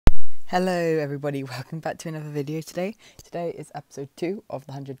Hello everybody, welcome back to another video today. Today is episode 2 of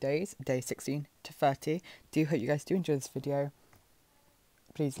the 100 days, day 16 to 30. Do hope you guys do enjoy this video.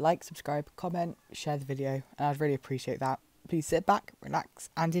 Please like, subscribe, comment, share the video, and I'd really appreciate that. Please sit back, relax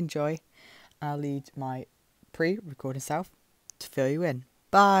and enjoy. I'll lead my pre-recorded self to fill you in.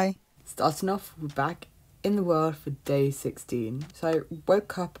 Bye! Starting off, we're back in the world for day 16. So I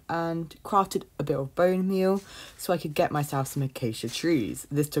woke up and crafted a bit of bone meal so I could get myself some acacia trees.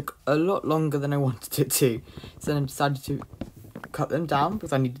 This took a lot longer than I wanted it to, so then I decided to cut them down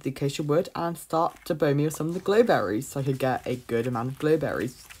because I needed the acacia wood and start to bone meal some of the glowberries so I could get a good amount of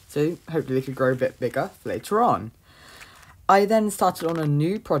glowberries, so hopefully they could grow a bit bigger for later on. I then started on a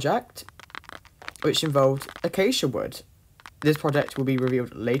new project which involved acacia wood. This project will be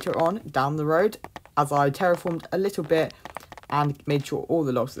revealed later on down the road, as I terraformed a little bit and made sure all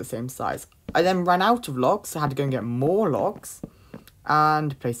the logs are the same size. I then ran out of logs, so I had to go and get more logs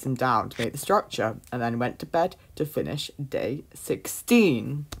and place them down to make the structure, and then went to bed to finish day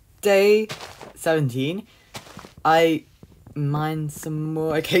 16. Day 17, I mined some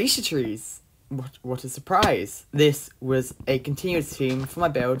more acacia trees. What a surprise. This was a continuous theme for my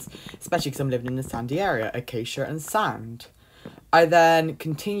builds, especially because I'm living in a sandy area, acacia and sand. I then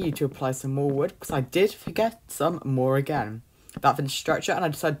continued to apply some more wood because I did forget some more again. That finished structure, and I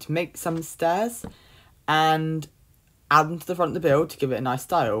decided to make some stairs and add them to the front of the build to give it a nice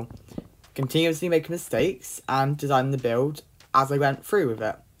style. Continuously making mistakes and designing the build as I went through with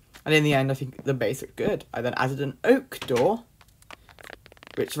it. And in the end, I think the base looked good. I then added an oak door,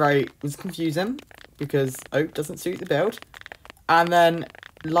 which was confusing because oak doesn't suit the build. And then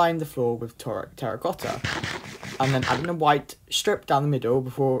lined the floor with terracotta. And then adding a white strip down the middle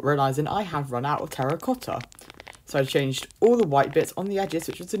before realising I had run out of terracotta. So I changed all the white bits on the edges,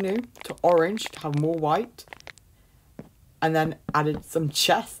 which was the new, to orange to have more white. And then added some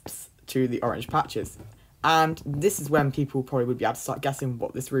chests to the orange patches. And this is when people probably would be able to start guessing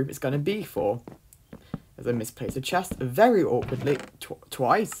what this room is going to be for. As I misplaced a chest very awkwardly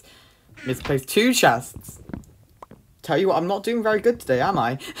twice. Misplaced 2 chests. Tell you what, I'm not doing very good today, am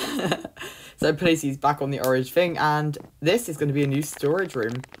I? So I placed these back on the orange thing, and this is going to be a new storage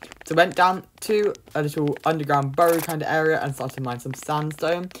room. So I went down to a little underground burrow kind of area and started to mine some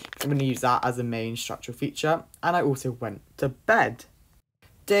sandstone. I'm going to use that as a main structural feature. And I also went to bed.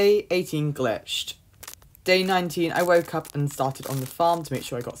 Day 18 glitched. Day 19, I woke up and started on the farm to make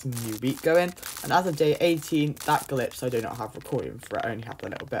sure I got some new wheat going. And as of day 18, that glitched, so I do not have recording for it. I only have a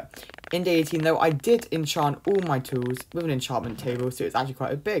little bit. In day 18, though, I did enchant all my tools with an enchantment table, so it's actually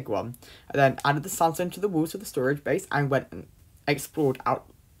quite a big one. I then added the sandstone to the walls of the storage base and went and explored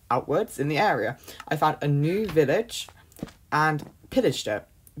outwards in the area. I found a new village and pillaged it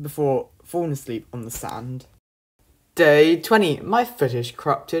before falling asleep on the sand. Day 20, my footage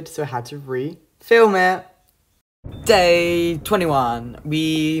corrupted, so I had to re-film it. Day 21,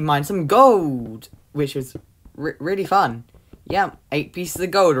 we mined some gold, which was really fun. Yeah, 8 pieces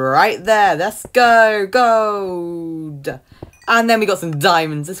of gold right there. Let's go, gold. And then we got some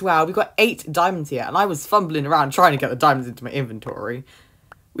diamonds as well. We got 8 diamonds here, and I was fumbling around trying to get the diamonds into my inventory,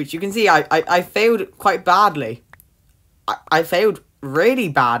 which you can see I failed quite badly. I failed really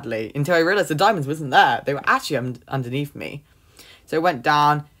badly until I realised the diamonds wasn't there. They were actually underneath me. So I went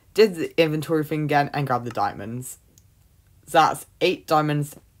down, did the inventory thing again, and grabbed the diamonds. So that's 8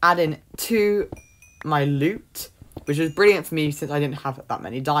 diamonds adding to my loot, which was brilliant for me since I didn't have that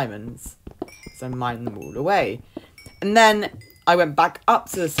many diamonds. So I mined them all away. And then I went back up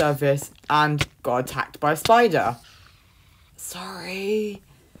to the surface and got attacked by a spider. Sorry.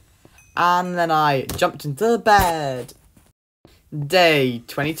 And then I jumped into the bed. Day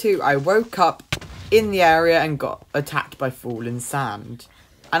 22, I woke up in the area and got attacked by falling sand.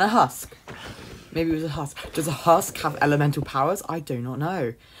 And a husk. Maybe it was a husk. Does a husk have elemental powers? I do not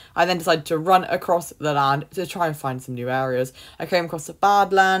know. I then decided to run across the land to try and find some new areas. I came across the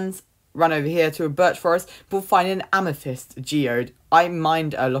Badlands, ran over here to a birch forest, before finding an amethyst geode. I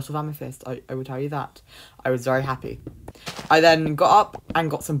mined a lot of amethyst, I will tell you that. I was very happy. I then got up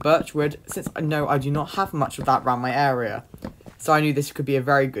and got some birch wood, since I know I do not have much of that around my area. So I knew this could be a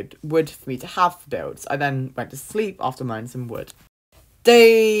very good wood for me to have for builds. I then went to sleep after mining some wood.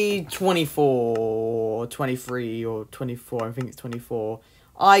 Day 24, 23 or 24, I think it's 24.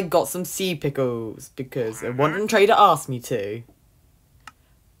 I got some sea pickles because a wandering trader asked me to.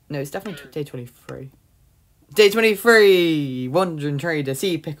 No, it's definitely day 23. Day 23, wandering trader,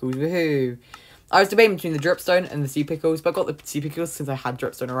 sea pickles, woohoo. I was debating between the dripstone and the sea pickles, but I got the sea pickles since I had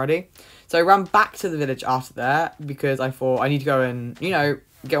dripstone already. So I ran back to the village after that because I thought I need to go and, you know,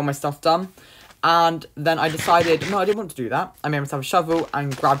 get all my stuff done. And then I decided, no, I didn't want to do that. I made myself a shovel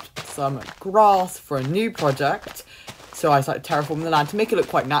and grabbed some grass for a new project. So I started terraforming the land to make it look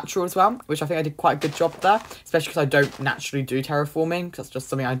quite natural as well, which I think I did quite a good job there, especially because I don't naturally do terraforming, because that's just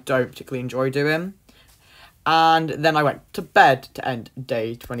something I don't particularly enjoy doing. And then I went to bed to end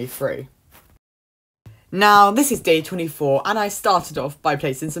day 23. Now, this is day 24, and I started off by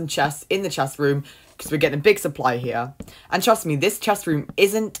placing some chests in the chest room, because we're getting a big supply here. And trust me, this chest room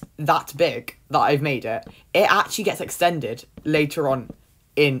isn't that big that I've made it. It actually gets extended later on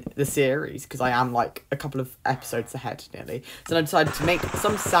in the series, because I am like a couple of episodes ahead nearly. So I decided to make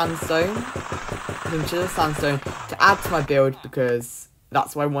some sandstone, to add to my build, because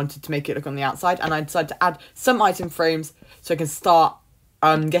that's what I wanted to make it look on the outside. And I decided to add some item frames so I can start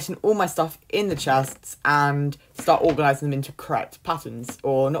getting all my stuff in the chests and start organising them into correct patterns,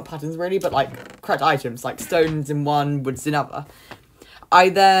 or not patterns really, but like correct items, like stones in one, woods in other. I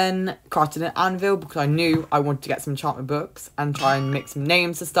then crafted an anvil because I knew I wanted to get some enchantment books and try and make some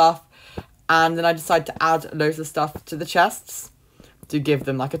names and stuff. And then I decided to add loads of stuff to the chests to give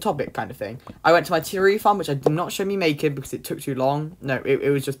them like a topic kind of thing. I went to my tea farm, which I did not show me making because it took too long. No, it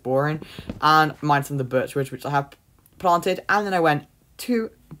was just boring. And mined some of the birchwood, which I have planted. And then I went to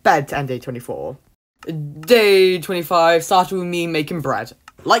bed to end day 24. Day 25 started with me making bread,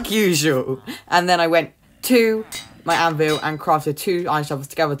 like usual. And then I went to my anvil and crafted 2 iron shovels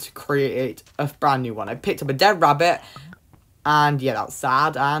together to create a brand new one. I picked up a dead rabbit, and yeah, that was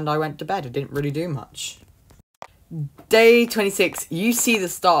sad, and I went to bed. I didn't really do much. Day 26, you see the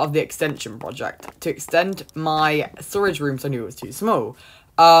start of the extension project to extend my storage room, so I knew it was too small.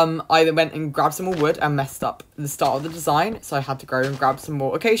 I then went and grabbed some more wood and messed up the start of the design, so I had to go and grab some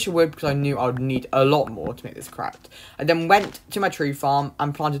more acacia wood because I knew I would need a lot more to make this correct. I then went to my tree farm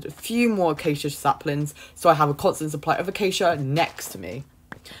and planted a few more acacia saplings, so I have a constant supply of acacia next to me.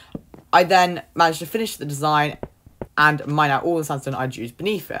 I then managed to finish the design and mine out all the sandstone I'd used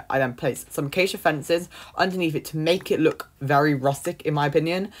beneath it. I then placed some acacia fences underneath it to make it look very rustic, in my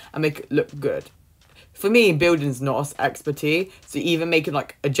opinion, and make it look good. For me, building's not expertise, so even making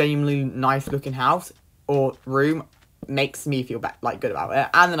like a genuinely nice looking house or room makes me feel good about it.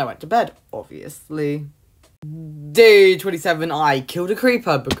 And then I went to bed, obviously. Day 27, I killed a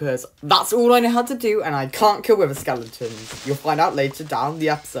creeper because that's all I know how to do, and I can't kill wither skeletons. You'll find out later down the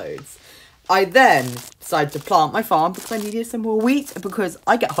episodes. I then decided to plant my farm because I needed some more wheat, because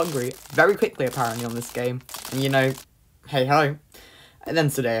I get hungry very quickly apparently on this game. And you know, hey ho. I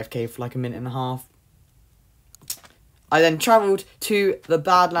then stood AFK for like a minute and a half. I then travelled to the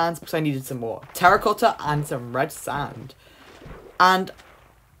Badlands because I needed some more terracotta and some red sand. And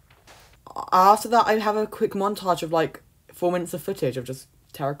after that, I have a quick montage of like 4 minutes of footage of just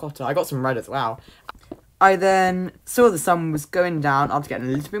terracotta. I got some red as well. I then saw the sun was going down after getting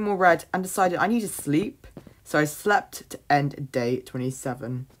a little bit more red and decided I need to sleep. So I slept to end day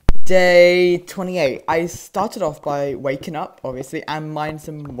 27. Day 28, I started off by waking up, obviously, and mined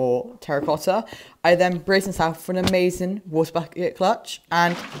some more terracotta. I then braced myself for an amazing water bucket clutch,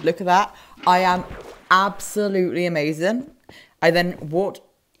 and look at that, I am absolutely amazing. I then walked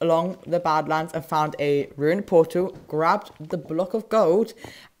along the Badlands and found a ruined portal, grabbed the block of gold,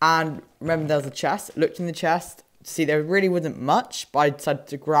 and remember there was a chest, looked in the chest to see there really wasn't much, but I decided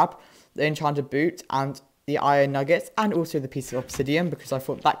to grab the enchanted boot and the iron nuggets and also the piece of obsidian because I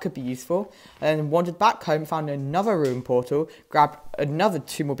thought that could be useful. And then wandered back home, found another ruined portal, grabbed another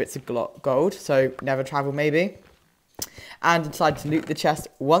 2 more bits of gold, so never travel maybe, and decided to loot the chest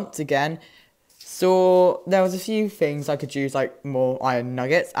once again. So there was a few things I could use, like more iron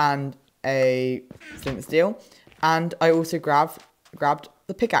nuggets and a flint steel, and I also grabbed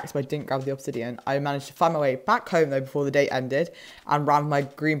the pickaxe, but I didn't grab the obsidian. I managed to find my way back home though before the day ended and ran with my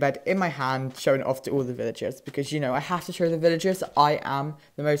green bed in my hand, showing it off to all the villagers because, you know, I have to show the villagers that I am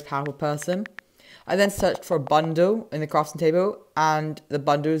the most powerful person. I then searched for a bundle in the crafting table, and the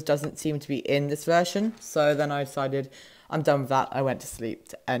bundles doesn't seem to be in this version, so then I decided I'm done with that. I went to sleep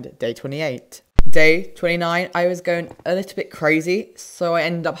to end day 28. Day 29, I was going a little bit crazy, so I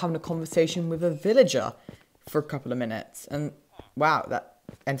ended up having a conversation with a villager for a couple of minutes, and wow, that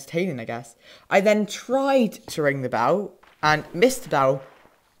entertaining, I guess. I then tried to ring the bell and missed the bell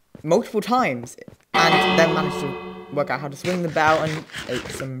multiple times, and then managed to work out how to swing the bell and ate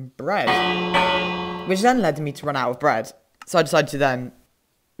some bread, which then led me to run out of bread. So I decided to then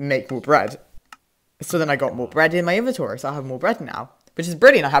make more bread. So then I got more bread in my inventory, so I have more bread now, which is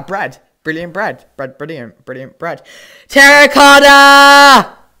brilliant. I have bread. Brilliant bread. Bread, brilliant bread.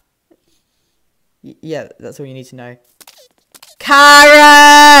 Terracotta! Yeah, that's all you need to know.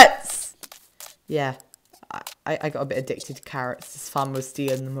 Carrots! Yeah, I I got a bit addicted to carrots. This farmer was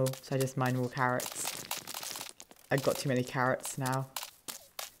stealing them all, so I just mined more carrots. I got too many carrots now.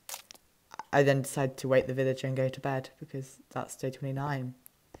 I then decided to wake the villager and go to bed because that's day 29.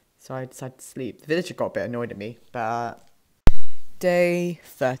 So I decided to sleep. The villager got a bit annoyed at me, but... Day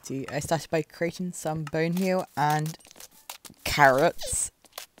 30. I started by creating some bone meal and carrots.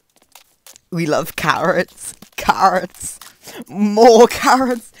 We love carrots. Carrots. More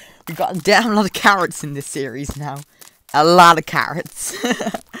carrots. We've got a damn lot of carrots in this series now. A lot of carrots.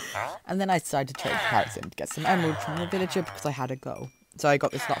 And then I decided to trade the carrots in to get some emerald from the villager because I had a goal. So I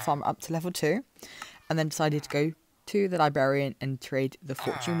got this lot farm up to level 2. And then decided to go to the librarian and trade the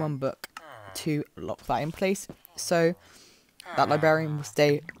Fortune 1 book to lock that in place. So that librarian will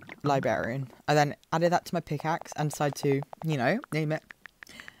stay librarian. I then added that to my pickaxe and decided to, you know, name it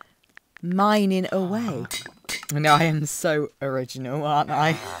Mining Away. Now I am so original, aren't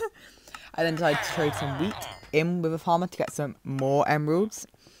I? I then decided to trade some wheat in with a farmer to get some more emeralds.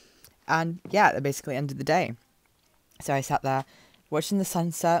 And yeah, that basically ended the day. So I sat there watching the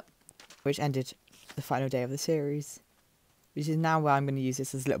sunset, which ended the final day of the series. Which is now where I'm going to use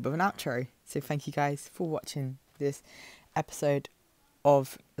this as a little bit of an outro. So thank you guys for watching this episode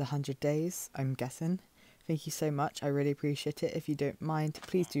of the 100 days, I'm guessing. Thank you so much. I really appreciate it. If you don't mind,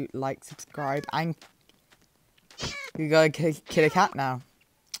 please do like, subscribe, and we gotta kill a cat now.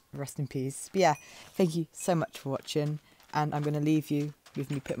 Rest in peace. But yeah, thank you so much for watching, and I'm going to leave you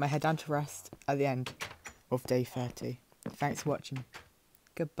with me putting my head down to rest at the end of day 30. Thanks for watching.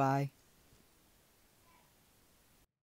 Goodbye.